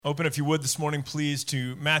Open, if you would, this morning, please,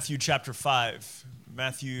 to Matthew chapter 5.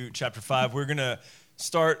 Matthew chapter 5. We're going to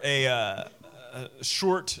start a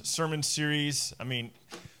short sermon series.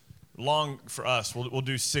 Long for us. We'll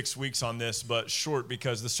do 6 weeks on this, but short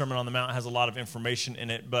because the Sermon on the Mount has a lot of information in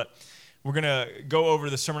it. But we're going to go over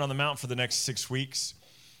the Sermon on the Mount for the next 6 weeks.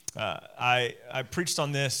 I preached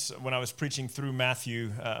on this when I was preaching through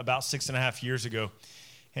Matthew about 6.5 years ago,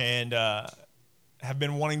 and have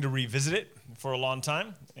been wanting to revisit it for a long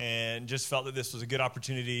time and just felt that this was a good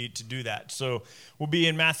opportunity to do that. So we'll be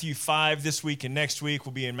in Matthew 5 this week and next week.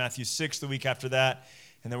 We'll be in Matthew 6 the week after that.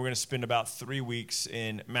 And then we're going to spend about 3 weeks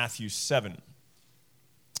in Matthew 7.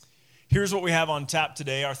 Here's what we have on tap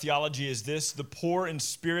today. Our theology is this: the poor in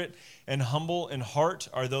spirit and humble in heart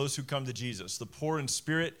are those who come to Jesus. The poor in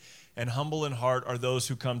spirit and humble in heart are those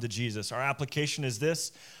who come to Jesus. Our application is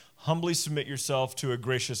this: humbly submit yourself to a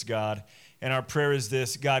gracious God. And our prayer is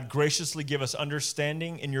this: God, graciously give us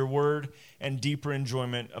understanding in your word and deeper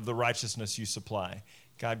enjoyment of the righteousness you supply.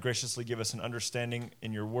 God, graciously give us an understanding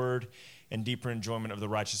in your word and deeper enjoyment of the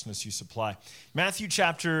righteousness you supply. Matthew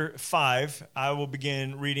chapter 5, I will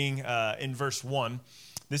begin reading in verse 1.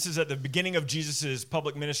 This is at the beginning of Jesus'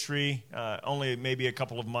 public ministry, only maybe a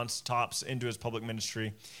couple of months tops into his public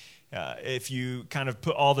ministry. If you kind of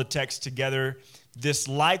put all the text together, this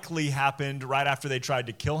likely happened right after they tried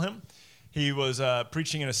to kill him. He was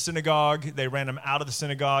preaching in a synagogue. They ran him out of the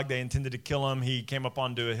synagogue. They intended to kill him. He came up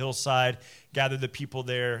onto a hillside, gathered the people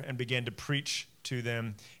there, and began to preach to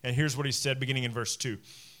them. And here's what he said, beginning in verse 2.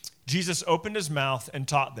 Jesus opened his mouth and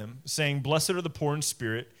taught them, saying, "Blessed are the poor in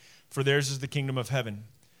spirit, for theirs is the kingdom of heaven.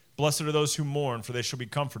 Blessed are those who mourn, for they shall be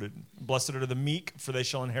comforted. Blessed are the meek, for they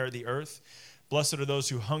shall inherit the earth. Blessed are those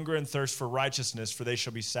who hunger and thirst for righteousness, for they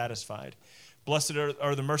shall be satisfied. Blessed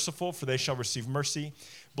are the merciful, for they shall receive mercy.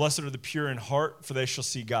 Blessed are the pure in heart, for they shall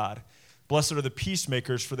see God. Blessed are the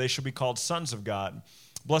peacemakers, for they shall be called sons of God.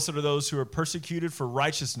 Blessed are those who are persecuted for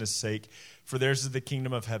righteousness' sake, for theirs is the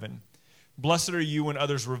kingdom of heaven. Blessed are you when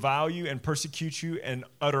others revile you and persecute you and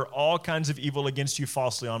utter all kinds of evil against you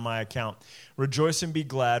falsely on my account. Rejoice and be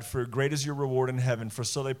glad, for great is your reward in heaven, for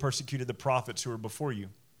so they persecuted the prophets who were before you."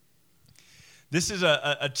 This is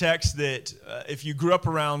a text that, if you grew up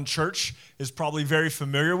around church, is probably very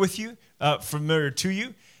familiar to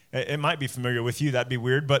you. It might be familiar with you. That'd be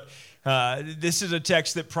weird. But this is a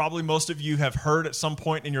text that probably most of you have heard at some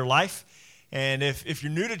point in your life. And if you're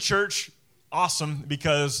new to church, awesome,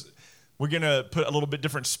 because we're going to put a little bit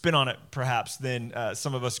different spin on it, perhaps, than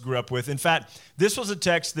some of us grew up with. In fact, this was a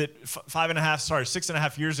text that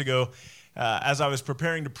 6.5 years ago, as I was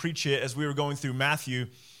preparing to preach it, as we were going through Matthew,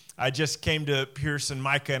 I just came to Pierce and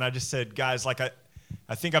Micah, and I just said, guys,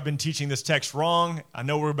 I think I've been teaching this text wrong. I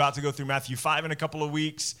know we're about to go through Matthew 5 in a couple of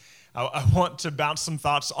weeks. I want to bounce some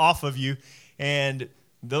thoughts off of you. And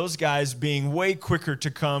those guys being way quicker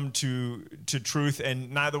to come to truth,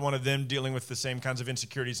 and neither one of them dealing with the same kinds of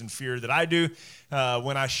insecurities and fear that I do.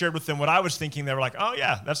 When I shared with them what I was thinking, they were like, "Oh,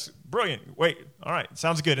 yeah, that's brilliant. Wait, all right,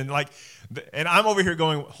 sounds good." And I'm over here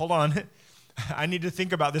going, "Hold on. I need to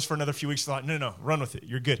think about this for another few weeks." No, run with it.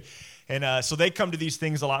 You're good. And so they come to these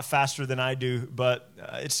things a lot faster than I do, but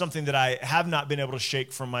it's something that I have not been able to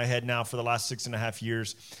shake from my head now for the last 6.5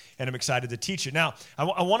 years, and I'm excited to teach it. Now, I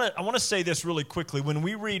want to say this really quickly. When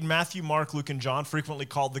we read Matthew, Mark, Luke, and John, frequently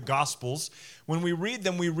called the Gospels, when we read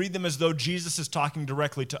them as though Jesus is talking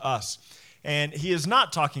directly to us. And he is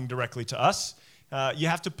not talking directly to us. You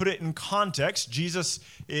have to put it in context. Jesus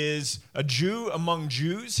is a Jew among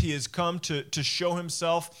Jews. He has come to show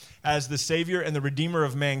himself as the Savior and the Redeemer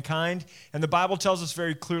of mankind. And the Bible tells us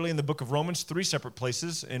very clearly in the book of Romans, 3 separate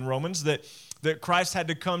places in Romans, that Christ had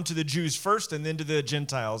to come to the Jews first and then to the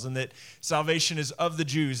Gentiles, and that salvation is of the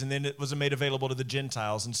Jews and then it was made available to the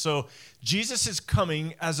Gentiles. And so Jesus is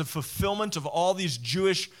coming as a fulfillment of all these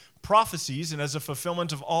Jewish prophecies and as a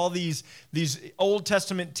fulfillment of all these Old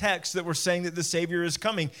Testament texts that were saying that the Savior is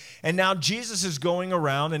coming. And now Jesus is going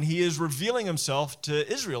around and he is revealing himself to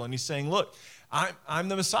Israel, and he's saying, "Look, I'm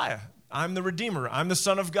the Messiah. I'm the Redeemer. I'm the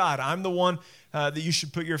Son of God. I'm the one that you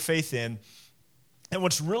should put your faith in." And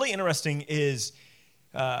what's really interesting is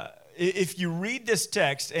if you read this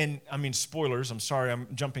text, and spoilers, I'm sorry,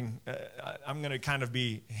 I'm jumping. I'm going to kind of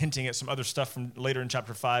be hinting at some other stuff from later in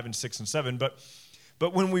chapter 5 and 6 and 7,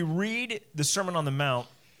 But when we read the Sermon on the Mount,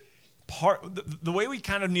 the way we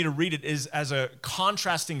kind of need to read it is as a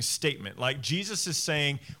contrasting statement. Like Jesus is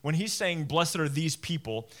saying, when he's saying, "Blessed are these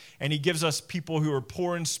people," and he gives us people who are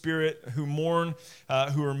poor in spirit, who mourn,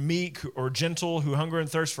 who are meek or gentle, who hunger and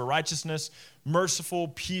thirst for righteousness, merciful,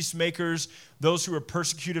 peacemakers, those who are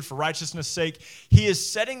persecuted for righteousness' sake. He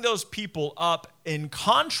is setting those people up in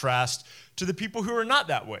contrast to the people who are not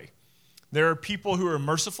that way. There are people who are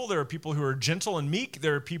merciful. There are people who are gentle and meek.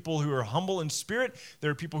 There are people who are humble in spirit. There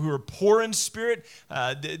are people who are poor in spirit.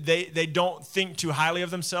 They don't think too highly of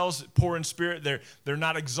themselves, poor in spirit. They're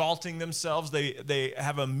not exalting themselves. They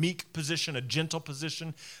have a meek position, a gentle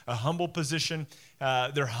position, a humble position.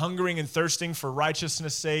 They're hungering and thirsting for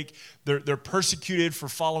righteousness' sake. They're persecuted for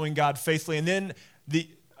following God faithfully. And then the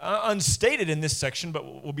unstated in this section,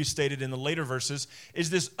 but will be stated in the later verses, is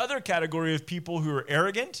this other category of people who are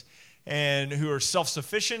arrogant and who are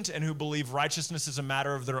self-sufficient and who believe righteousness is a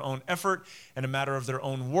matter of their own effort and a matter of their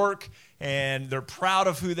own work, and they're proud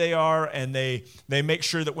of who they are, and they make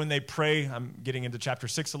sure that when they pray, I'm getting into chapter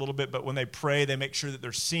 6 a little bit, but when they pray, they make sure that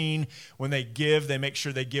they're seen. When they give, they make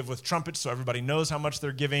sure they give with trumpets so everybody knows how much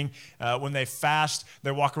they're giving. When they fast,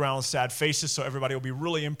 they walk around with sad faces so everybody will be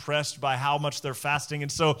really impressed by how much they're fasting.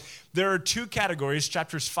 And so there are two categories.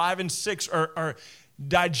 Chapters 5 and 6 are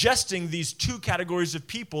digesting these two categories of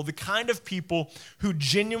people, the kind of people who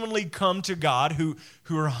genuinely come to God, who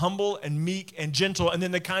are humble and meek and gentle, and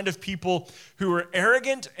then the kind of people who are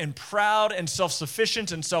arrogant and proud and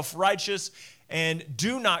self-sufficient and self-righteous and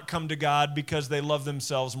do not come to God because they love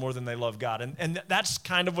themselves more than they love God. And that's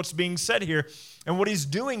kind of what's being said here. And what he's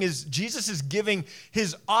doing is Jesus is giving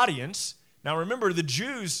his audience, now remember the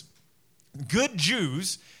Jews, good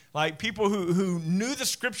Jews, like people who knew the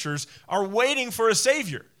scriptures, are waiting for a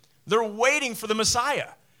Savior. They're waiting for the Messiah.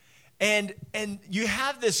 And you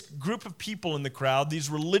have this group of people in the crowd, these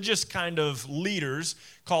religious kind of leaders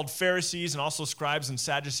called Pharisees and also scribes and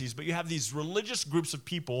Sadducees. But you have these religious groups of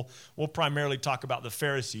people. We'll primarily talk about the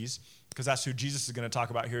Pharisees because that's who Jesus is going to talk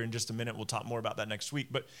about here in just a minute. We'll talk more about that next week.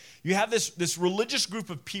 But you have this religious group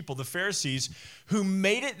of people, the Pharisees, who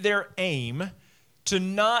made it their aim to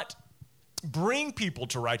not bring people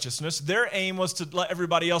to righteousness. Their aim was to let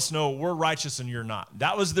everybody else know we're righteous and you're not.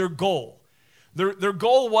 That was their goal. Their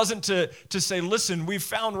goal wasn't to say, listen, we've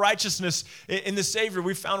found righteousness in the Savior.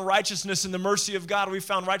 We found righteousness in the mercy of God. We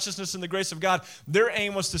found righteousness in the grace of God. Their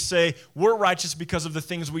aim was to say, we're righteous because of the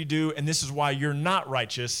things we do, and this is why you're not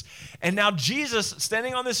righteous. And now Jesus,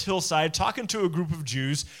 standing on this hillside, talking to a group of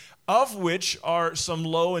Jews, of which are some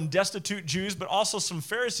low and destitute Jews, but also some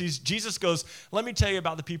Pharisees, Jesus goes, let me tell you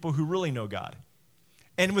about the people who really know God.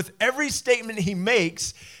 And with every statement he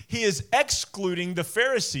makes, he is excluding the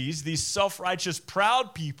Pharisees, these self-righteous,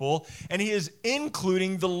 proud people, and he is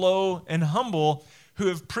including the low and humble who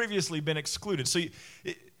have previously been excluded. So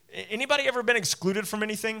anybody ever been excluded from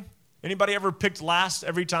anything? Anybody ever picked last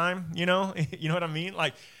every time? You know what I mean?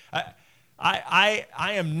 Like, I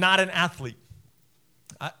am not an athlete.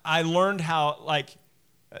 I learned how,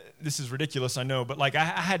 this is ridiculous, I know, but I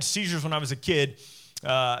had seizures when I was a kid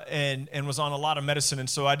and was on a lot of medicine, and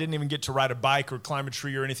so I didn't even get to ride a bike or climb a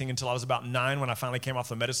tree or anything until I was about 9 when I finally came off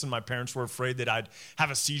the medicine. My parents were afraid that I'd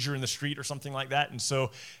have a seizure in the street or something like that, and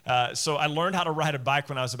so I learned how to ride a bike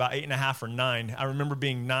when I was about 8.5 or 9. I remember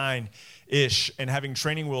being 9-ish and having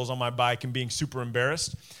training wheels on my bike and being super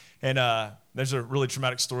embarrassed, and there's a really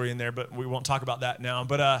traumatic story in there, but we won't talk about that now,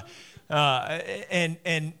 but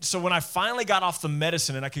and so when I finally got off the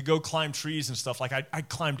medicine and I could go climb trees and stuff, I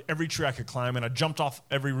climbed every tree I could climb, and I jumped off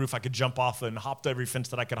every roof I could jump off and hopped every fence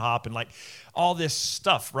that I could hop, and all this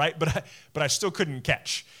stuff, right? But I still couldn't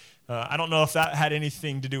catch. I don't know if that had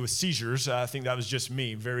anything to do with seizures. I think that was just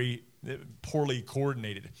me, very poorly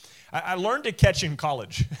coordinated. I learned to catch in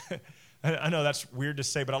college. I know that's weird to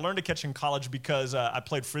say, but I learned to catch in college because I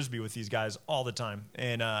played Frisbee with these guys all the time,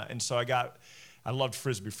 and so I loved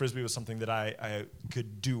Frisbee. Frisbee was something that I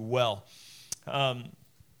could do well.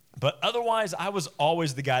 But otherwise, I was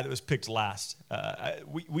always the guy that was picked last.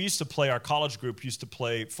 We used to play, our college group used to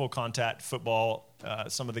play full contact football.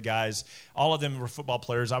 Some of the guys, all of them were football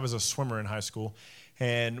players. I was a swimmer in high school.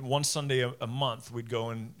 And one Sunday a month, we'd go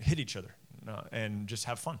and hit each other and just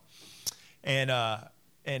have fun. And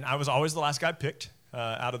I was always the last guy picked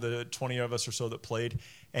out of the 20 of us or so that played.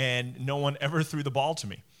 And no one ever threw the ball to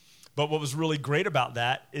me. But what was really great about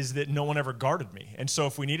that is that no one ever guarded me. And so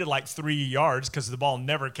if we needed 3 yards, because the ball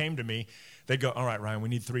never came to me, they'd go, all right, Ryan, we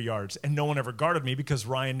need 3 yards. And no one ever guarded me because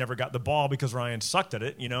Ryan never got the ball because Ryan sucked at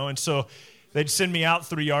it, And so they'd send me out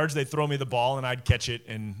 3 yards, they'd throw me the ball, and I'd catch it,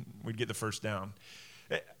 and we'd get the first down.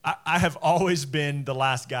 I have always been the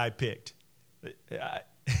last guy picked.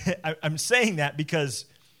 I'm saying that because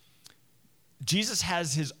Jesus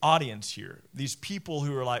has his audience here, these people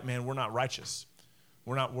who are like, man, we're not righteous.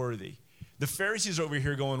 We're not worthy. The Pharisees are over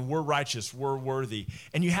here going, we're righteous, we're worthy.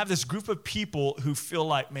 And you have this group of people who feel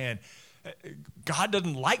like, man, God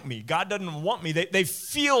doesn't like me. God doesn't want me. They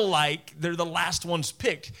feel like they're the last ones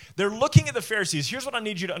picked. They're looking at the Pharisees. Here's what I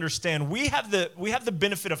need you to understand. We have the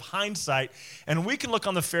benefit of hindsight, and we can look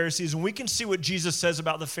on the Pharisees, and we can see what Jesus says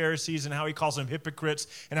about the Pharisees and how he calls them hypocrites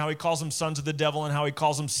and how he calls them sons of the devil and how he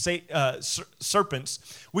calls them serpents.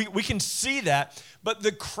 We can see that. But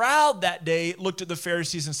the crowd that day looked at the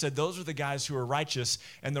Pharisees and said, those are the guys who are righteous,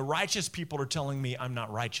 and the righteous people are telling me I'm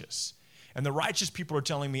not righteous. And the righteous people are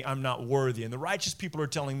telling me I'm not worthy. And the righteous people are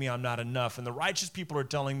telling me I'm not enough. And the righteous people are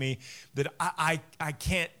telling me that I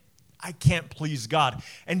can't please God.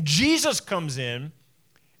 And Jesus comes in,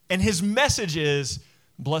 and his message is,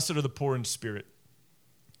 blessed are the poor in spirit,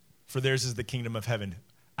 for theirs is the kingdom of heaven.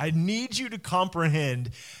 I need you to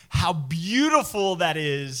comprehend how beautiful that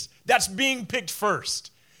is. That's being picked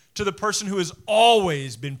first to the person who has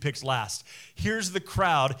always been picked last. Here's the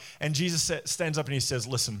crowd, and Jesus stands up and he says,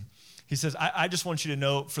 listen, he says, I just want you to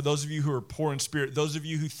know, for those of you who are poor in spirit, those of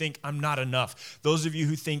you who think I'm not enough, those of you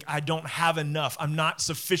who think I don't have enough, I'm not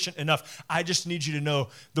sufficient enough, I just need you to know,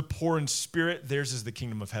 the poor in spirit, theirs is the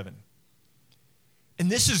kingdom of heaven. And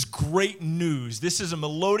this is great news. This is a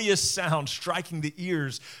melodious sound striking the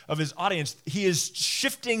ears of his audience. He is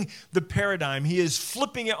shifting the paradigm. He is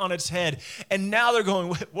flipping it on its head. And now they're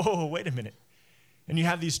going, whoa, wait a minute. And you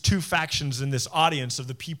have these two factions in this audience of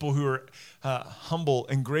the people who are humble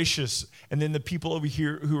and gracious, and then the people over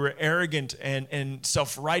here who are arrogant and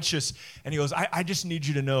self-righteous. And he goes, I just need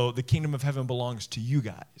you to know the kingdom of heaven belongs to you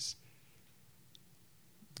guys.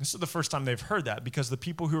 This is the first time they've heard that, because the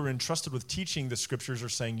people who are entrusted with teaching the scriptures are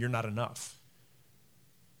saying, you're not enough.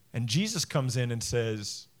 And Jesus comes in and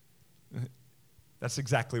says, that's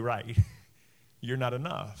exactly right. You're not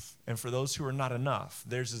enough. And for those who are not enough,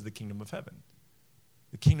 theirs is the kingdom of heaven.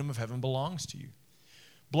 The kingdom of heaven belongs to you.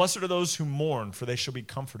 Blessed are those who mourn, for they shall be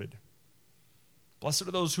comforted. Blessed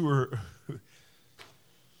are those who are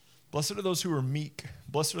meek.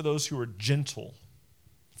 Blessed are those who are gentle,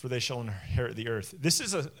 for they shall inherit the earth. This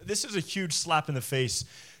is a huge slap in the face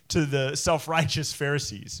to the self-righteous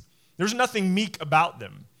Pharisees. There's nothing meek about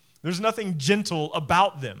them. There's nothing gentle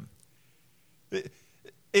about them.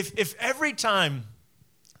 If every time,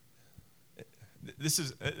 this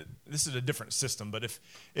is a different system, but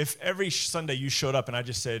if every Sunday you showed up and I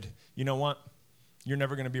just said, you know what, you're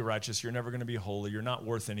never going to be righteous, you're never going to be holy, you're not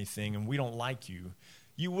worth anything, and we don't like you,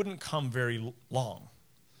 you wouldn't come very long.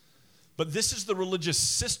 But this is the religious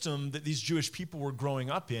system that these Jewish people were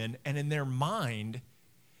growing up in, and in their mind,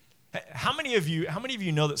 how many of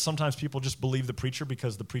you know that sometimes people just believe the preacher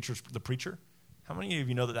because the preacher's the preacher? How many of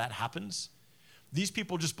you know that happens? These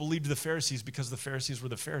people just believed the Pharisees because the Pharisees were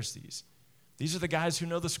the Pharisees. These are the guys who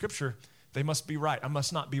know the scripture. They must be right. I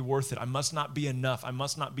must not be worth it. I must not be enough. I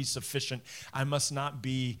must not be sufficient. I must not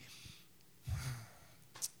be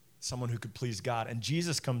someone who could please God. And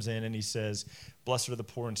Jesus comes in and he says, blessed are the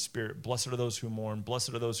poor in spirit. Blessed are those who mourn.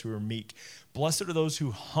 Blessed are those who are meek. Blessed are those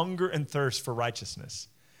who hunger and thirst for righteousness,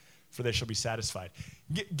 for they shall be satisfied.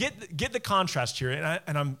 Get the contrast here,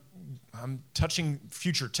 and I'm touching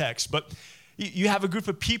future text, but you have a group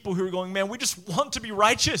of people who are going, man, we just want to be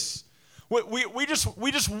righteous. We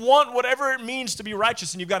just want whatever it means to be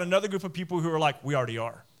righteous. And you've got another group of people who are like, we already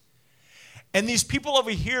are. And these people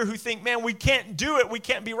over here who think, man, we can't do it. We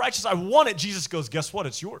can't be righteous. I want it. Jesus goes, guess what?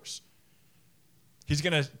 It's yours. He's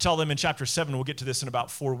going to tell them in chapter 7, we'll get to this in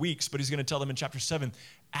about 4 weeks, but he's going to tell them in chapter 7,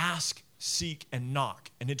 ask, seek, and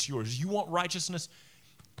knock, and it's yours. You want righteousness?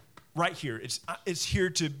 Right here. It's here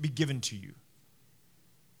to be given to you.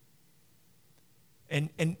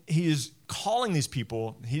 And he is calling these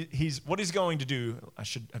people. What he's going to do, I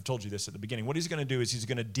should have told you this at the beginning. What he's going to do is he's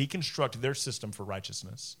going to deconstruct their system for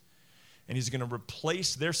righteousness. And he's going to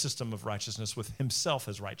replace their system of righteousness with himself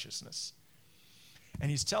as righteousness. And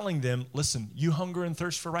he's telling them, listen, you hunger and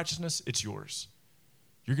thirst for righteousness, it's yours.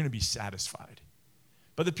 You're going to be satisfied.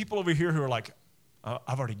 But the people over here who are like,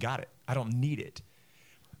 I've already got it. I don't need it.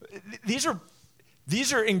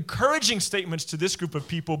 These are encouraging statements to this group of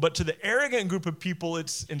people, but to the arrogant group of people,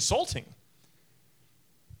 it's insulting.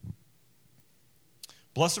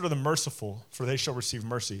 Blessed are the merciful, for they shall receive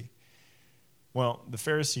mercy. Well, the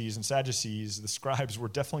Pharisees and Sadducees, the scribes, were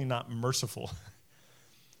definitely not merciful.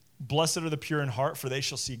 Blessed are the pure in heart, for they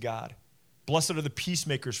shall see God. Blessed are the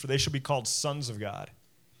peacemakers, for they shall be called sons of God.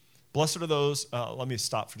 Blessed are those, let me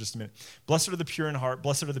stop for just a minute. Blessed are the pure in heart,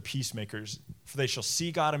 blessed are the peacemakers, for they shall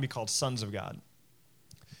see God and be called sons of God.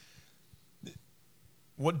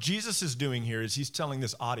 What Jesus is doing here is he's telling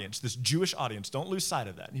this audience, this Jewish audience, don't lose sight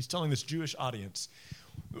of that. He's telling this Jewish audience,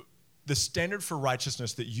 the standard for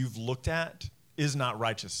righteousness that you've looked at is not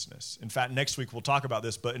righteousness. In fact, next week we'll talk about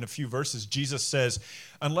this, but in a few verses, Jesus says,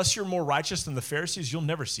 unless you're more righteous than the Pharisees, you'll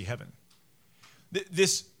never see heaven.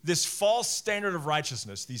 This false standard of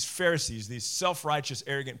righteousness, these Pharisees, these self-righteous,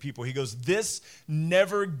 arrogant people, he goes, this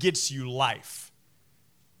never gets you life.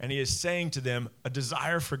 And he is saying to them, a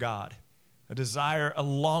desire for God, a desire, a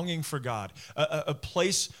longing for God, a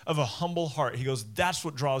place of a humble heart. He goes, that's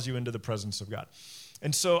what draws you into the presence of God.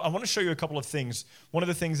 And so I want to show you a couple of things. One of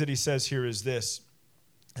the things that he says here is this,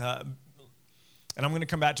 and I'm going to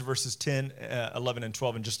come back to verses 10, 11, and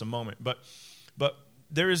 12 in just a moment. But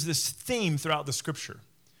there is this theme throughout the Scripture.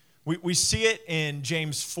 We see it in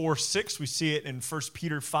James 4:6. We see it in 1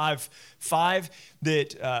 Peter 5:5.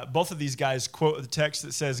 That both of these guys quote the text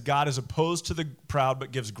that says, God is opposed to the proud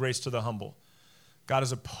but gives grace to the humble. God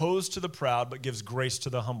is opposed to the proud but gives grace to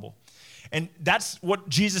the humble. And that's what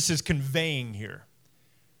Jesus is conveying here.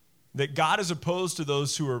 That God is opposed to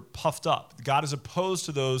those who are puffed up. God is opposed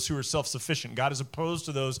to those who are self-sufficient. God is opposed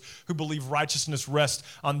to those who believe righteousness rests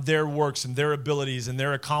on their works and their abilities and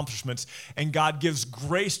their accomplishments. And God gives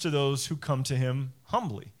grace to those who come to him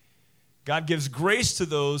humbly. God gives grace to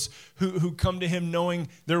those who come to him knowing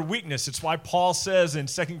their weakness. It's why Paul says in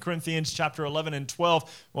 2 Corinthians chapter 11 and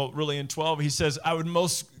 12, well, really in 12, he says, I would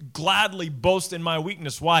most gladly boast in my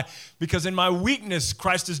weakness. Why? Because in my weakness,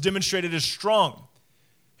 Christ is demonstrated as strong.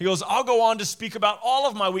 He goes, I'll go on to speak about all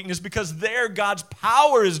of my weakness because there God's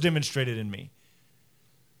power is demonstrated in me.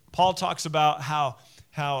 Paul talks about how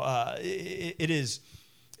it is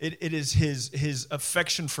his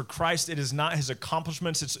affection for Christ. It is not his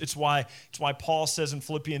accomplishments. It's why Paul says in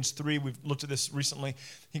Philippians 3, we've looked at this recently,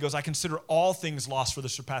 he goes, I consider all things lost for the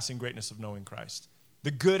surpassing greatness of knowing Christ. The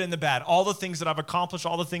good and the bad, all the things that I've accomplished,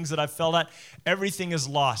 all the things that I've failed at, everything is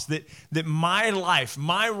lost. That my life,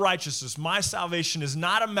 my righteousness, my salvation is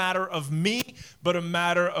not a matter of me, but a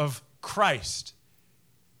matter of Christ.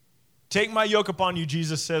 Take my yoke upon you,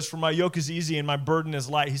 Jesus says, for my yoke is easy and my burden is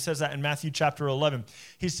light. He says that in Matthew chapter 11.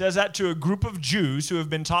 He says that to a group of Jews who have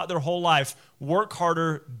been taught their whole life, work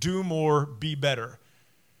harder, do more, be better.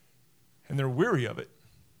 And they're weary of it.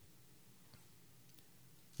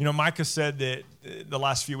 You know, Micah said that the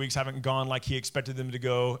last few weeks haven't gone like he expected them to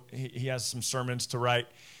go. He has some sermons to write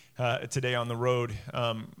today on the road.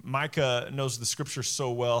 Micah knows the Scripture so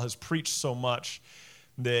well, has preached so much,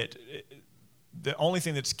 that the only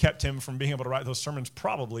thing that's kept him from being able to write those sermons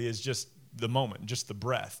probably is just the moment, just the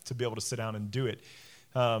breath, to be able to sit down and do it.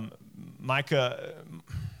 Micah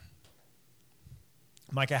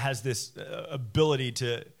has this ability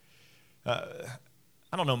to...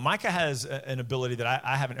 I don't know, Micah has an ability that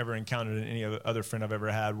I haven't ever encountered in any other friend I've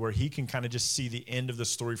ever had, where he can kind of just see the end of the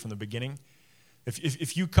story from the beginning.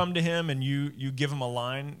 If you come to him and you give him a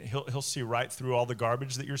line, he'll see right through all the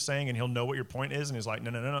garbage that you're saying, and he'll know what your point is, and he's like,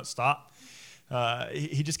 no, stop.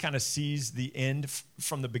 He just kind of sees the end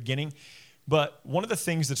from the beginning. But one of the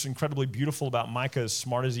things that's incredibly beautiful about Micah, as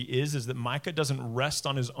smart as he is that Micah doesn't rest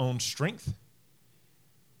on his own strength.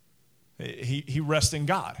 He rests in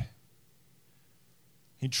God.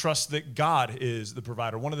 He trusts that God is the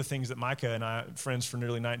provider. One of the things that Micah and I, friends for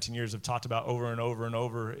nearly 19 years, have talked about over and over and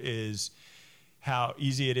over is how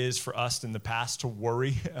easy it is for us in the past to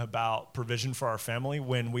worry about provision for our family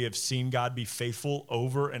when we have seen God be faithful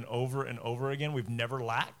over and over and over again. We've never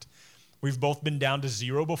lacked. We've both been down to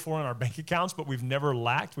zero before in our bank accounts, but we've never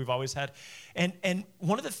lacked. We've always had. And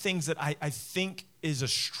one of the things that I think is a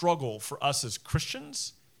struggle for us as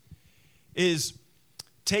Christians is...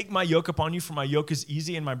 Take my yoke upon you, for my yoke is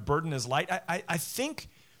easy and my burden is light. I think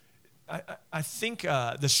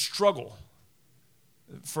the struggle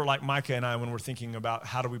for like Micah and I, when we're thinking about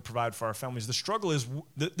how do we provide for our families, the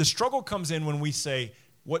struggle comes in when we say,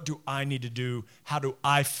 what do I need to do? How do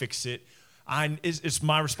I fix it? It's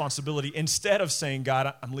my responsibility. Instead of saying,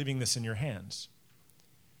 God, I'm leaving this in your hands.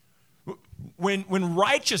 When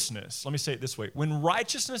righteousness, let me say it this way, when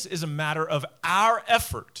righteousness is a matter of our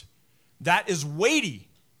effort, that is weighty.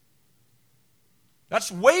 That's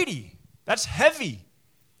weighty. That's heavy.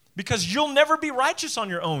 Because you'll never be righteous on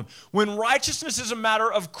your own. When righteousness is a matter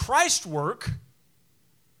of Christ's work,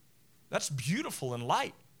 that's beautiful and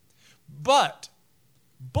light. But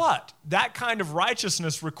that kind of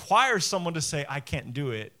righteousness requires someone to say, I can't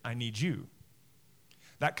do it, I need you.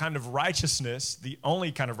 That kind of righteousness, the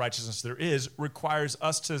only kind of righteousness there is, requires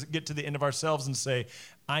us to get to the end of ourselves and say,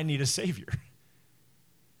 I need a Savior.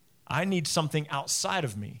 I need something outside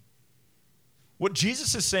of me. What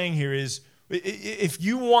Jesus is saying here is, if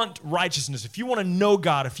you want righteousness, if you want to know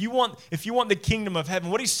God, if you want the kingdom of heaven,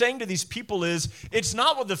 what he's saying to these people is, it's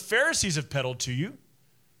not what the Pharisees have peddled to you.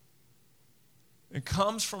 It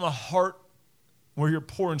comes from a heart where you're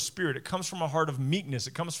poor in spirit. It comes from a heart of meekness.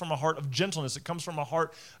 It comes from a heart of gentleness. It comes from a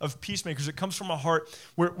heart of peacemakers. It comes from a heart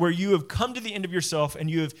where you have come to the end of yourself and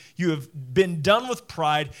you have been done with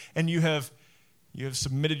pride and you have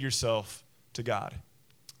submitted yourself to God.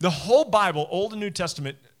 The whole Bible, Old and New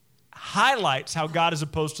Testament, highlights how God is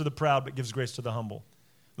opposed to the proud but gives grace to the humble.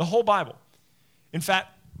 The whole Bible. In fact,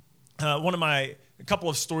 a couple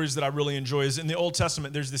of stories that I really enjoy is in the Old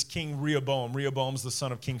Testament, there's this king Rehoboam. Rehoboam's the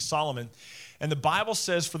son of King Solomon. And the Bible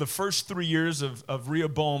says for the first 3 years of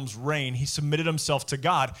Rehoboam's reign, he submitted himself to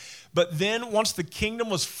God. But then once the kingdom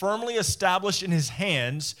was firmly established in his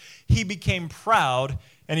hands, he became proud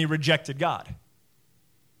and he rejected God.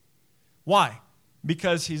 Why?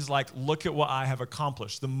 Because he's like, look at what I have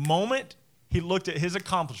accomplished. The moment he looked at his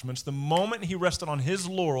accomplishments, the moment he rested on his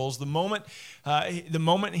laurels, the moment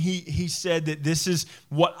he said that this is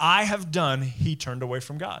what I have done, he turned away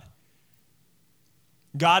from God.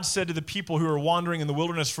 God said to the people who are wandering in the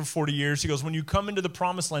wilderness for 40 years, he goes, when you come into the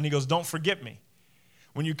promised land, he goes, don't forget me.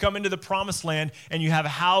 When you come into the promised land and you have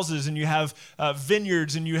houses and you have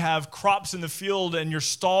vineyards and you have crops in the field and your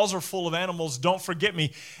stalls are full of animals, don't forget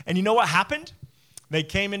me. And you know what happened? They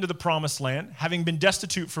came into the promised land, having been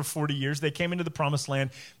destitute for 40 years. They came into the promised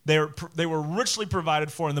land. They were richly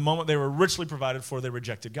provided for, and the moment they were richly provided for, they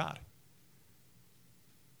rejected God.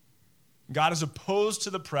 God is opposed to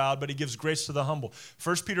the proud, but he gives grace to the humble.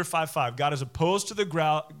 1 Peter 5:5, God is opposed to the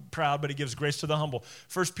proud, but he gives grace to the humble.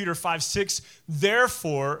 1 Peter 5:6,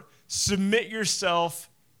 therefore, submit yourself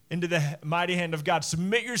into the mighty hand of God.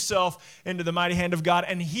 Submit yourself into the mighty hand of God,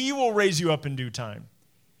 and he will raise you up in due time.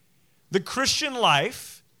 The Christian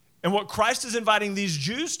life, and what Christ is inviting these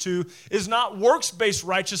Jews to, is not works-based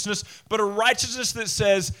righteousness, but a righteousness that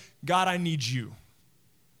says, God, I need you.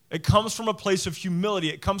 It comes from a place of humility.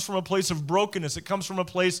 It comes from a place of brokenness. It comes from a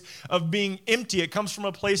place of being empty. It comes from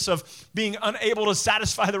a place of being unable to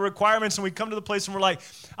satisfy the requirements. And we come to the place and we're like,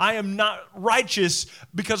 I am not righteous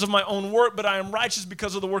because of my own work, but I am righteous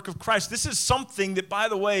because of the work of Christ. This is something that, by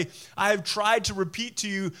the way, I have tried to repeat to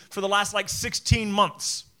you for the last 16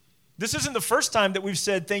 months. This isn't the first time that we've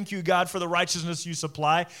said, thank you, God, for the righteousness you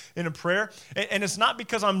supply in a prayer. And it's not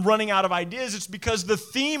because I'm running out of ideas. It's because the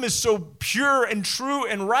theme is so pure and true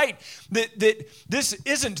and right that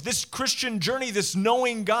this Christian journey, this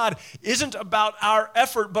knowing God, isn't about our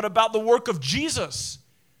effort, but about the work of Jesus.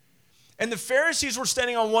 And the Pharisees were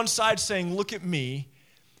standing on one side saying, look at me.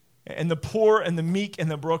 And the poor and the meek and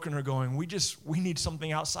the broken are going, we need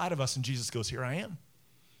something outside of us. And Jesus goes, here I am.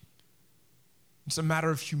 It's a matter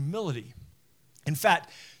of humility. In fact,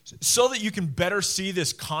 so that you can better see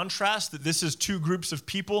this contrast, that this is two groups of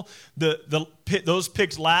people, those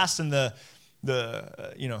picked last and the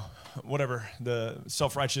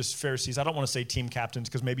self-righteous Pharisees. I don't want to say team captains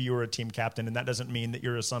because maybe you were a team captain and that doesn't mean that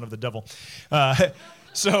you're a son of the devil.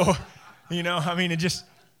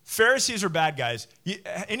 Pharisees are bad guys.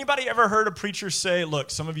 Anybody ever heard a preacher say, look,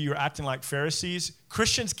 some of you are acting like Pharisees?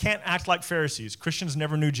 Christians can't act like Pharisees. Christians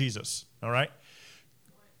never knew Jesus, all right?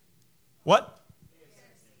 What?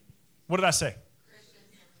 What did I say?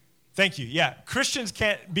 Thank you. Yeah, Christians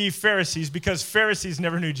can't be Pharisees because Pharisees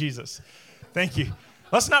never knew Jesus. Thank you.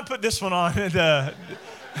 Let's not put this one on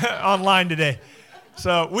online today.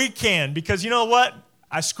 So we can, because you know what?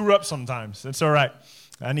 I screw up sometimes. It's all right.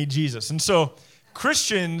 I need Jesus. And so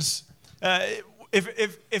Christians,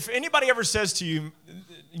 if anybody ever says to you,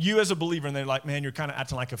 you as a believer, and they're like, man, you're kind of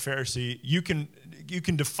acting like a Pharisee, you can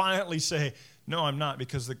defiantly say, no, I'm not,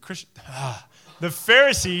 because the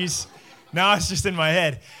Pharisees, now it's just in my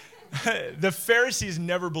head, the Pharisees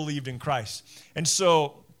never believed in Christ. And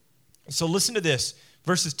so listen to this,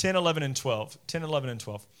 verses 10, 11, and 12.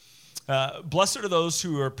 Blessed are those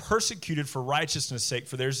who are persecuted for righteousness' sake,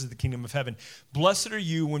 for theirs is the kingdom of heaven. Blessed are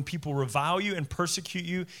you when people revile you and persecute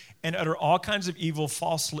you and utter all kinds of evil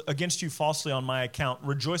against you falsely on my account.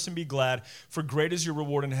 Rejoice and be glad, for great is your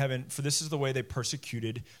reward in heaven, for this is the way they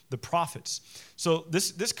persecuted the prophets. So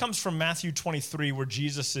this comes from Matthew 23, where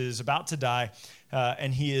Jesus is about to die,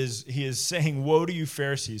 and he is saying, woe to you,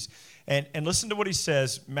 Pharisees. And listen to what he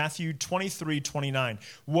says, Matthew 23:29.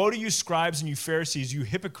 Woe to you, scribes and you Pharisees, you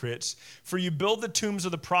hypocrites, for you build the tombs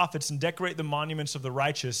of the prophets and decorate the monuments of the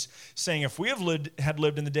righteous, saying, if we had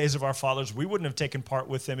lived in the days of our fathers, we wouldn't have taken part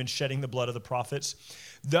with them in shedding the blood of the prophets.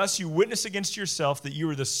 Thus you witness against yourself that you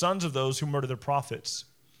are the sons of those who murder the prophets.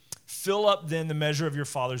 Fill up then the measure of your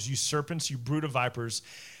fathers, you serpents, you brood of vipers.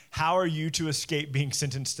 How are you to escape being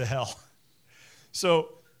sentenced to hell? So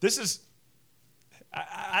this is...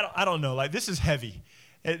 I don't know. This is heavy.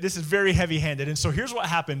 This is very heavy-handed. And so here's what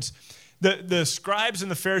happens. The scribes and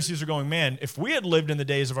the Pharisees are going, man, if we had lived in the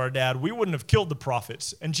days of our dad, we wouldn't have killed the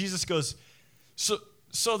prophets. And Jesus goes,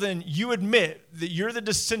 So then you admit that you're the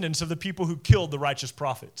descendants of the people who killed the righteous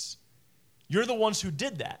prophets. You're the ones who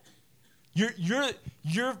did that.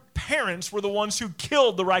 Your parents were the ones who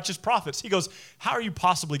killed the righteous prophets. He goes, how are you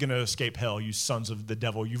possibly going to escape hell, you sons of the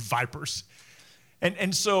devil, you vipers?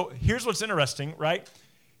 And so here's what's interesting, right?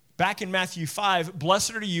 Back in Matthew 5,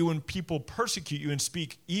 blessed are you when people persecute you and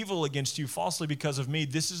speak evil against you falsely because of me.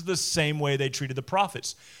 This is the same way they treated the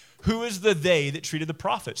prophets. Who is the they that treated the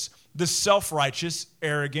prophets? The self-righteous,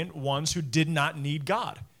 arrogant ones who did not need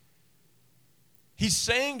God. He's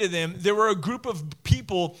saying to them, there were a group of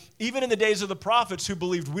people, even in the days of the prophets, who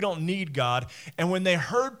believed we don't need God. And when they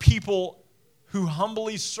heard people who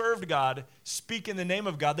humbly served God speak in the name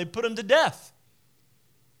of God, they put them to death.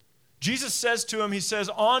 Jesus says to him, he says,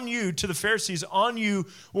 on you, to the Pharisees, on you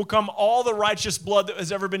will come all the righteous blood that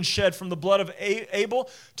has ever been shed, from the blood of Abel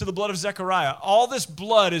to the blood of Zechariah. All this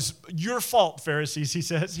blood is your fault, Pharisees, he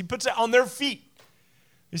says. He puts it on their feet.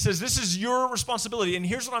 He says, this is your responsibility. And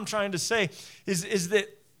here's what I'm trying to say, is that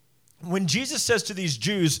when Jesus says to these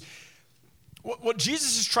Jews, what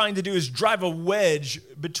Jesus is trying to do is drive a wedge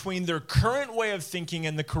between their current way of thinking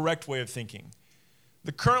and the correct way of thinking.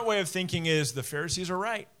 The current way of thinking is the Pharisees are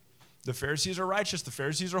right. The Pharisees are righteous. The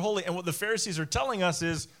Pharisees are holy. And what the Pharisees are telling us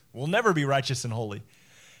is we'll never be righteous and holy.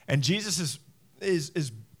 And Jesus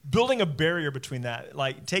is building a barrier between that,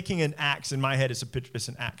 like taking an axe. In my head, it's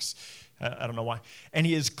an axe. I don't know why. And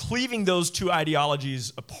he is cleaving those two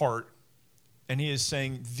ideologies apart. And he is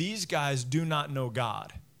saying, these guys do not know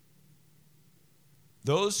God.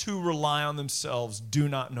 Those who rely on themselves do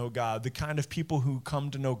not know God. The kind of people who come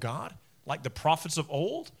to know God, like the prophets of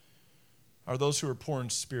old, are those who are poor in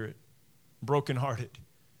spirit, brokenhearted,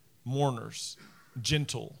 mourners,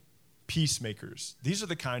 gentle, peacemakers. These are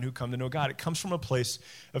the kind who come to know God. It comes from a place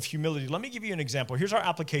of humility. Let me give you an example. Here's our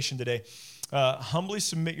application today. Humbly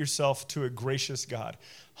submit yourself to a gracious God.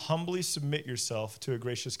 Humbly submit yourself to a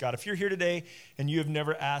gracious God. If you're here today and you have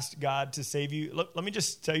never asked God to save you, let me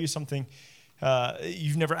just tell you something.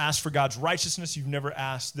 You've never asked for God's righteousness. You've never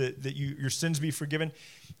asked that your sins be forgiven.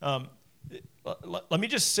 Let me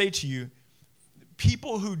just say to you,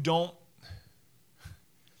 people who don't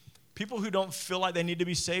feel like they need to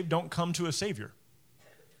be saved don't come to a Savior.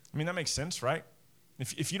 I mean, that makes sense, right?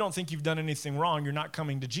 If you don't think you've done anything wrong, you're not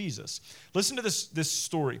coming to Jesus. Listen to this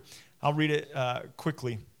story. I'll read it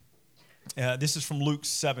quickly. This is from Luke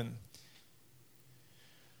 7.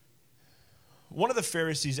 One of the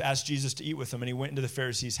Pharisees asked Jesus to eat with him, and he went into the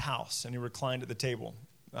Pharisee's house, and he reclined at the table.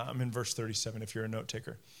 I'm in verse 37 if you're a note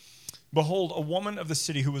taker. Behold, a woman of the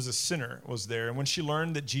city who was a sinner was there, and when she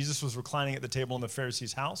learned that Jesus was reclining at the table in the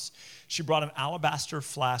Pharisee's house, she brought an alabaster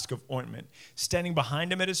flask of ointment. Standing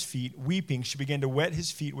behind him at his feet, weeping, she began to wet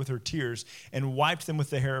his feet with her tears and wiped them with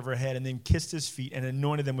the hair of her head, and then kissed his feet and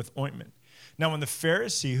anointed them with ointment. Now, when the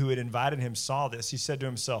Pharisee who had invited him saw this, he said to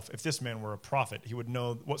himself, if this man were a prophet, he would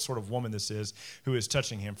know what sort of woman this is who is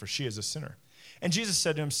touching him, for she is a sinner. And Jesus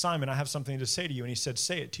said to him, Simon, I have something to say to you. And he said,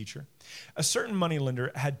 say it, teacher. A certain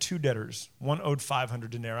moneylender had two debtors. One owed 500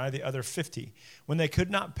 denarii, the other 50. When they could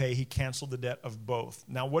not pay, he canceled the debt of both.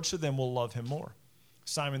 Now, which of them will love him more?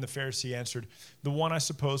 Simon the Pharisee answered, the one, I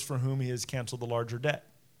suppose, for whom he has canceled the larger debt.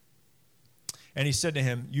 And he said to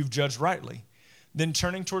him, you've judged rightly. Then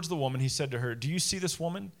turning towards the woman, he said to her, do you see this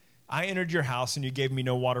woman? I entered your house, and you gave me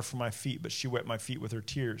no water for my feet, but she wet my feet with her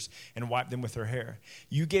tears and wiped them with her hair.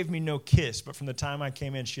 You gave me no kiss, but from the time I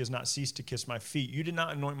came in, she has not ceased to kiss my feet. You did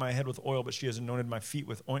not anoint my head with oil, but she has anointed my feet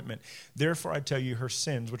with ointment. Therefore I tell you, her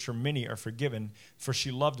sins, which are many, are forgiven, for she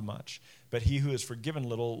loved much. But he who is forgiven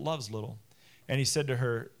little loves little. And he said to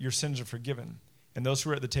her, your sins are forgiven. And those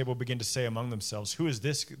who were at the table began to say among themselves, who is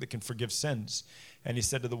this that can forgive sins? And he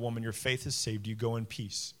said to the woman, your faith has saved you. Go in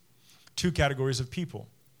peace. Two categories of people.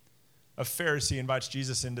 A Pharisee invites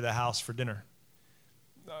Jesus into the house for dinner,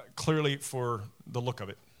 clearly for the look of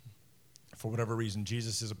it. For whatever reason,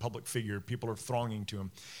 Jesus is a public figure. People are thronging to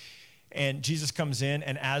him. And Jesus comes in,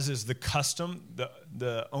 and as is the custom,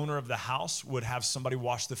 the owner of the house would have somebody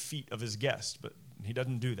wash the feet of his guest, but he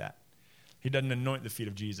doesn't do that. He doesn't anoint the feet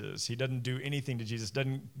of Jesus. He doesn't do anything to Jesus.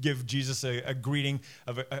 Doesn't give Jesus a greeting,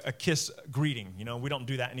 of a kiss greeting. You know, we don't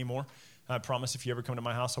do that anymore. I promise if you ever come to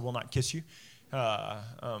my house, I will not kiss you.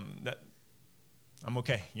 That I'm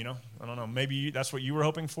okay, you know. I don't know. Maybe that's what you were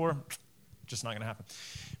hoping for. Just not going to happen.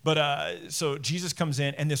 But so Jesus comes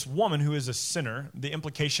in, and this woman who is a sinner, the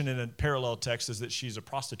implication in a parallel text is that she's a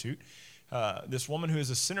prostitute. This woman who is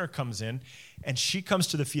a sinner comes in, and she comes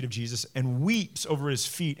to the feet of Jesus and weeps over his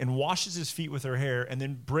feet and washes his feet with her hair, and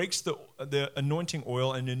then breaks the anointing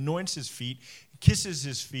oil and anoints his feet, kisses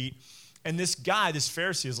his feet. And this guy, this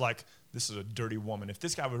Pharisee, is like, this is a dirty woman. If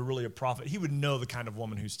this guy were really a prophet, he would know the kind of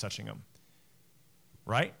woman who's touching him.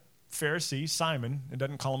 Right? Pharisee, Simon. It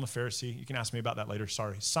doesn't call him a Pharisee. You can ask me about that later.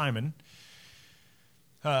 Sorry. Simon.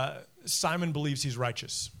 Simon believes he's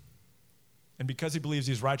righteous. And because he believes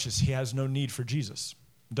he's righteous, he has no need for Jesus.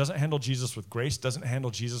 Doesn't handle Jesus with grace, doesn't handle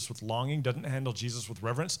Jesus with longing, doesn't handle Jesus with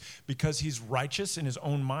reverence. Because he's righteous in his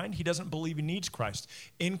own mind, he doesn't believe he needs Christ.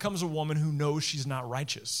 In comes a woman who knows she's not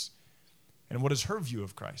righteous. And what is her view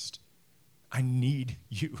of Christ? I need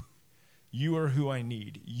you. You are who I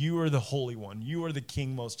need. You are the Holy One. You are the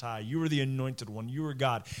King Most High. You are the Anointed One. You are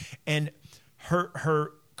God. And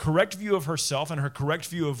her correct view of herself and her correct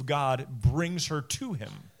view of God brings her to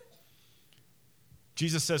him.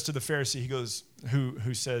 Jesus says to the Pharisee, he goes,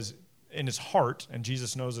 who says in his heart, and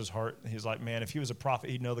Jesus knows his heart, he's like, man, if he was a prophet,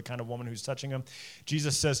 he'd know the kind of woman who's touching him.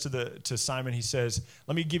 Jesus says to Simon, he says,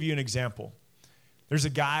 let me give you an example.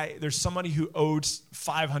 There's somebody who owes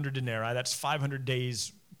 500 denarii, that's 500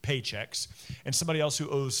 days paychecks, and somebody else who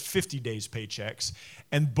owes 50 days paychecks,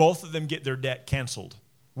 and both of them get their debt canceled.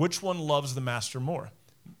 Which one loves the master more?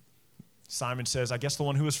 Simon says, I guess the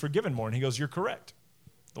one who is forgiven more. And he goes, you're correct.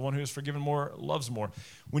 The one who is forgiven more loves more.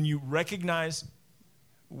 When you recognize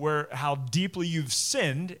how deeply you've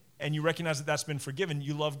sinned and you recognize that that's been forgiven,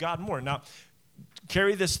 you love God more. Now,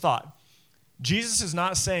 carry this thought. Jesus is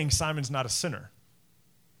not saying Simon's not a sinner.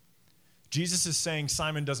 Jesus is saying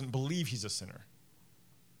Simon doesn't believe he's a sinner.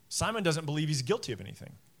 Simon doesn't believe he's guilty of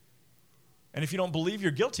anything. And if you don't believe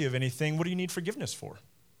you're guilty of anything, what do you need forgiveness for?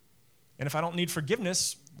 And if I don't need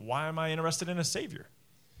forgiveness, why am I interested in a Savior?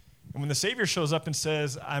 And when the Savior shows up and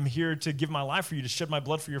says, I'm here to give my life for you, to shed my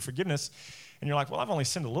blood for your forgiveness, and you're like, well, I've only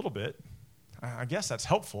sinned a little bit. I guess that's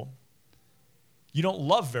helpful. You don't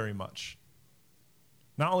love very much.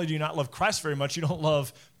 Not only do you not love Christ very much, you don't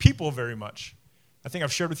love people very much. I think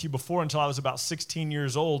I've shared with you before, until I was about 16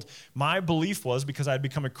 years old, my belief was, because I had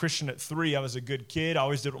become a Christian at 3, I was a good kid, I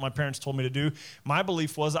always did what my parents told me to do. My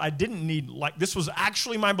belief was I didn't need, this was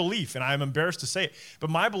actually my belief, and I'm embarrassed to say it,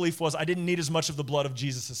 but my belief was I didn't need as much of the blood of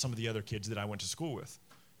Jesus as some of the other kids that I went to school with.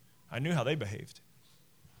 I knew how they behaved.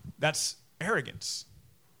 That's arrogance.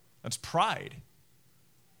 That's pride.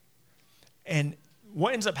 And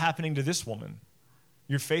what ends up happening to this woman?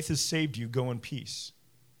 Your faith has saved you, go in peace.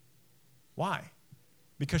 Why?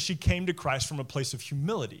 Because she came to Christ from a place of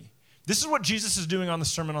humility. This is what Jesus is doing on the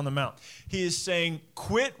Sermon on the Mount. He is saying,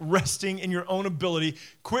 quit resting in your own ability,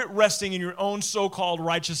 quit resting in your own so-called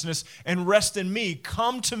righteousness, and rest in me.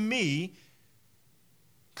 Come to me.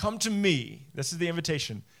 Come to me. This is the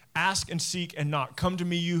invitation. Ask and seek and knock. Come to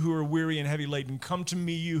me, you who are weary and heavy laden. Come to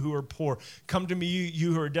me, you who are poor. Come to me,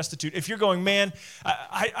 you who are destitute. If you're going, man,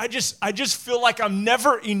 I just feel like I'm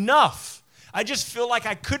never enough. I just feel like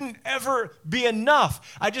I couldn't ever be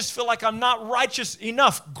enough. I just feel like I'm not righteous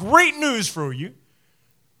enough. Great news for you.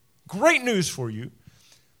 Great news for you.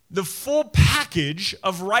 The full package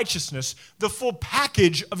of righteousness, the full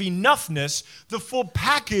package of enoughness, the full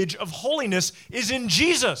package of holiness is in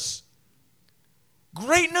Jesus.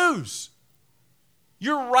 Great news.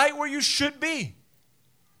 You're right where you should be.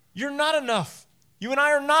 You're not enough. You and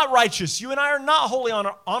I are not righteous. You and I are not holy on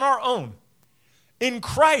our own. In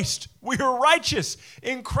Christ, we are righteous.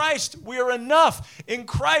 In Christ, we are enough. In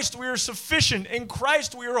Christ, we are sufficient. In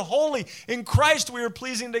Christ, we are holy. In Christ, we are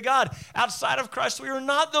pleasing to God. Outside of Christ, we are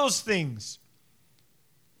not those things.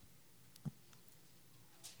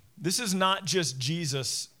 This is not just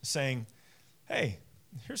Jesus saying, hey,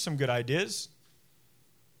 here's some good ideas.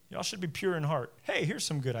 Y'all should be pure in heart. Hey, here's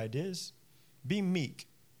some good ideas. Be meek.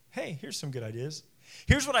 Hey, here's some good ideas.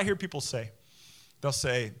 Here's what I hear people say. They'll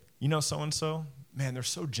say, you know so-and-so? Man, they're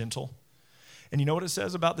so gentle. And you know what it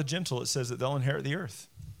says about the gentle? It says that they'll inherit the earth.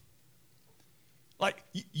 Like,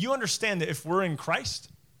 you understand that if we're in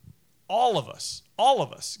Christ, all of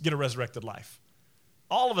us get a resurrected life.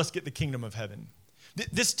 All of us get the kingdom of heaven.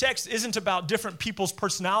 This text isn't about different people's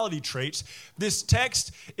personality traits. This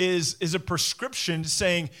text is a prescription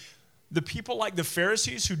saying the people like the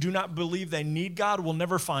Pharisees who do not believe they need God will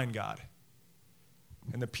never find God.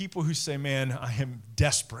 And the people who say, man, I am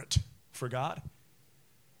desperate for God,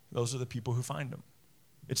 those are the people who find him.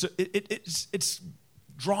 It's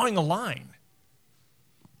drawing a line.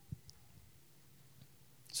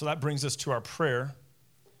 So that brings us to our prayer.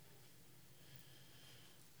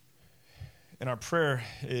 And our prayer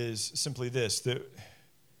is simply this, that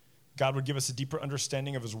God would give us a deeper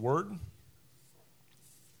understanding of his word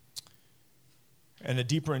and a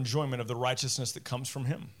deeper enjoyment of the righteousness that comes from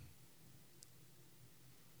him.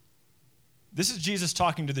 This is Jesus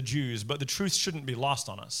talking to the Jews, but the truth shouldn't be lost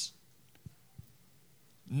on us.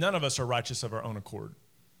 None of us are righteous of our own accord.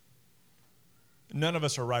 None of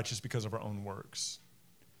us are righteous because of our own works.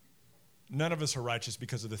 None of us are righteous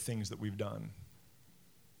because of the things that we've done.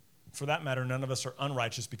 For that matter, none of us are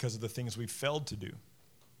unrighteous because of the things we've failed to do.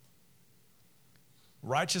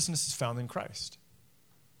 Righteousness is found in Christ.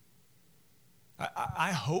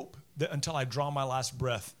 I hope that until I draw my last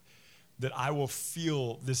breath, that I will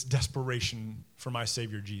feel this desperation for my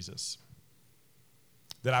Savior Jesus.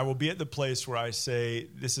 That I will be at the place where I say,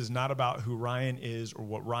 this is not about who Ryan is or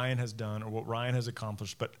what Ryan has done or what Ryan has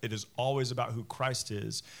accomplished, but it is always about who Christ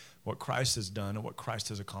is, what Christ has done, and what Christ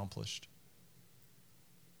has accomplished.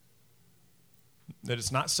 That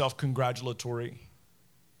it's not self-congratulatory,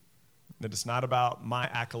 that it's not about my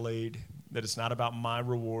accolade, that it's not about my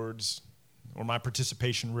rewards or my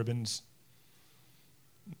participation ribbons,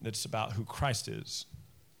 that it's about who Christ is.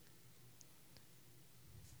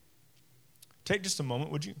 Take just a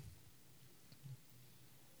moment, would you?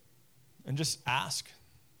 And just ask.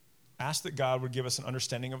 Ask that God would give us an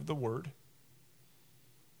understanding of the Word.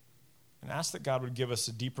 And ask that God would give us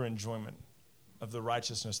a deeper enjoyment of the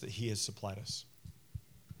righteousness that He has supplied us.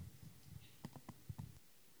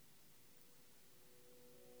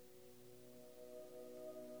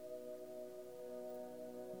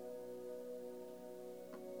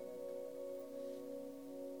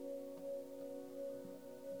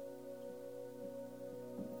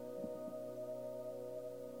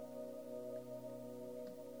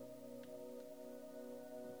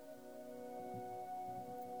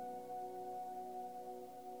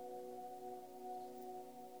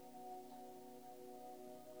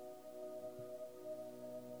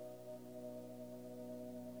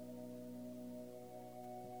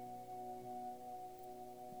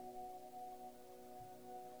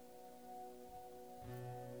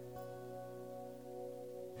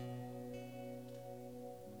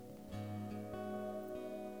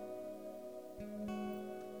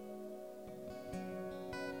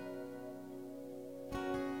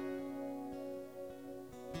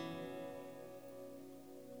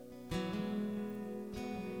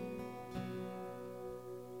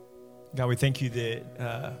 God, we thank you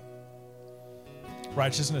that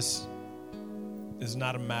righteousness is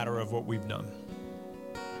not a matter of what we've done.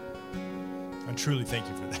 I truly thank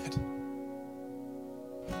you for that.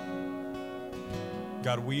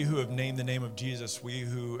 God, we who have named the name of Jesus, we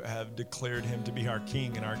who have declared him to be our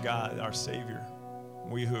King and our God, our Savior,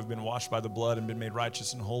 we who have been washed by the blood and been made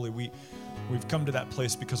righteous and holy, we've come to that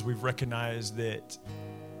place because we've recognized that,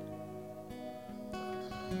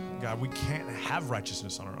 God, we can't have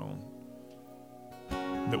righteousness on our own.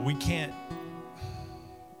 That we can't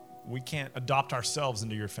adopt ourselves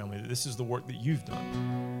into your family. That this is the work that you've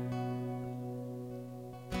done.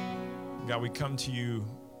 God, we come to you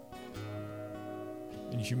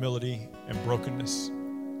in humility and brokenness,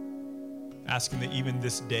 asking that even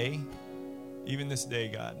this day,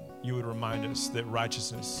 God, you would remind us that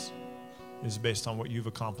righteousness is based on what you've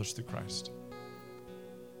accomplished through Christ.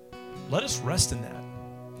 Let us rest in that.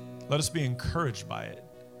 Let us be encouraged by it.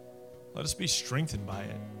 Let us be strengthened by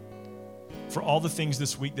it. For all the things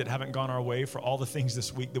this week that haven't gone our way, for all the things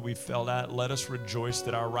this week that we've failed at, let us rejoice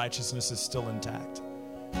that our righteousness is still intact.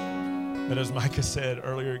 That as Micah said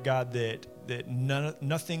earlier, God, that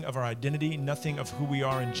nothing of our identity, nothing of who we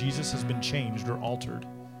are in Jesus has been changed or altered.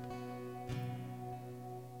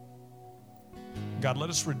 God, let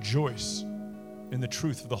us rejoice in the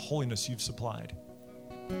truth of the holiness you've supplied.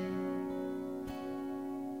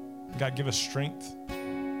 God, give us strength.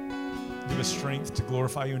 Give us strength to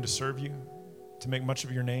glorify you and to serve you, to make much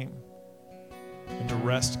of your name, and to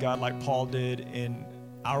rest, God, like Paul did in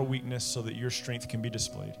our weakness so that your strength can be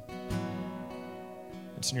displayed.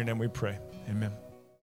 It's in your name we pray. Amen.